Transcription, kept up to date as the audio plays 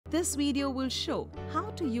This video will show how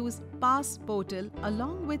to use PASS portal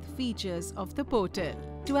along with features of the portal.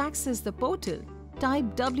 To access the portal, type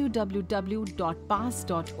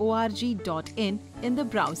www.pass.org.in in the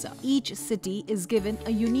browser. Each city is given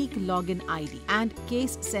a unique login ID and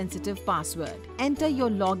case-sensitive password. Enter your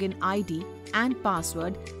login ID and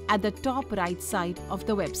password at the top right side of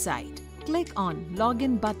the website. Click on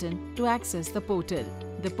Login button to access the portal.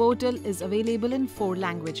 The portal is available in 4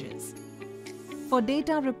 languages. For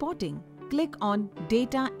data reporting, click on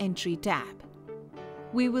Data Entry tab.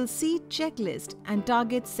 We will see Checklist and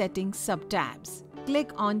Target Setting sub-tabs.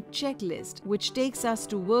 Click on Checklist, which takes us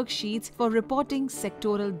to worksheets for reporting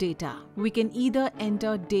sectoral data. We can either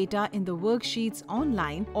enter data in the worksheets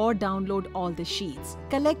online or download all the sheets.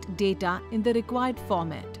 Collect data in the required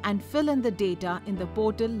format and fill in the data in the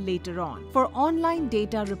portal later on. For online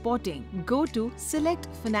data reporting, go to Select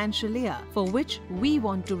Financial Year, for which we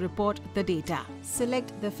want to report the data.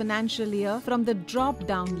 Select the financial year from the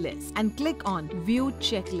drop-down list and click on View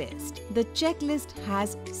Checklist. The checklist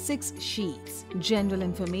has 6 sheets: general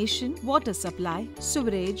information, water supply,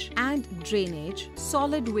 sewerage and drainage,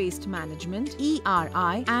 solid waste management,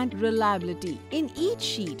 ERI and reliability. In each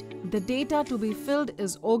sheet, the data to be filled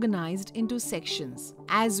is organized into sections.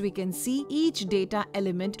 As we can see, each data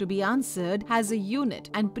element to be answered has a unit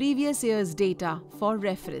and previous year's data for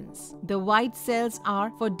reference. The white cells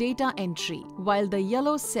are for data entry, while the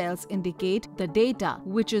yellow cells indicate the data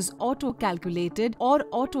which is auto-calculated or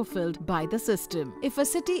auto-filled by the system. If a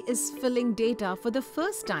city is filling data for the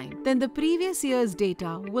first time, then the previous year's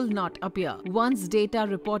data will not appear. Once data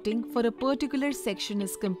reporting for a particular section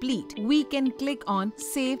is complete, we can click on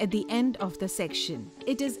Save at the end of the section.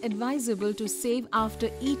 It is advisable to save after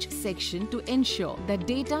each section to ensure that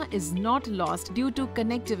data is not lost due to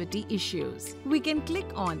connectivity issues. We can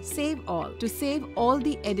click on Save All to save all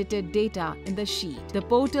the edited data in the sheet. The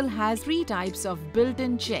portal has 3 types of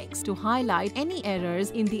built-in checks to highlight any errors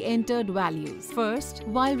in the entered values. First,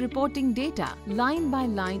 while reporting data, line by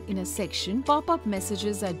line in a section, pop-up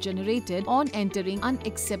messages are generated on entering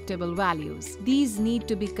unacceptable values. These need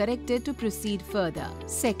to be corrected to proceed further.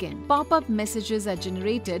 Second, pop-up messages are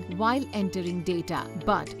generated while entering data,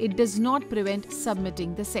 but it does not prevent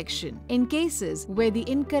submitting the section. In cases where the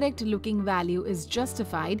incorrect looking value is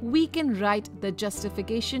justified, we can write the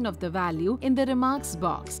justification of the value in the remarks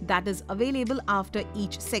box that is available after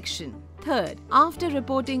each section. Third, after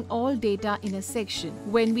reporting all data in a section,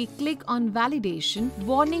 when we click on Validation,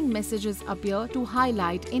 warning messages appear to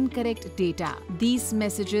highlight incorrect data. These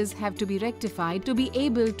messages have to be rectified to be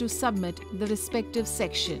able to submit the respective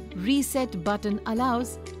section. Reset button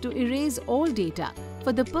allows to erase all data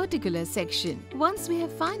for the particular section. Once we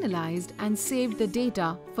have finalized and saved the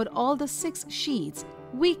data for all the 6 sheets,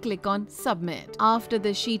 we click on Submit. After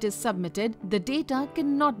the sheet is submitted, the data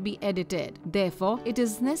cannot be edited. Therefore, it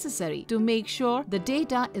is necessary to make sure the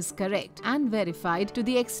data is correct and verified to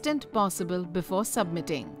the extent possible before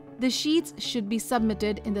submitting. The sheets should be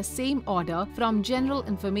submitted in the same order from general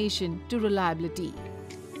information to reliability.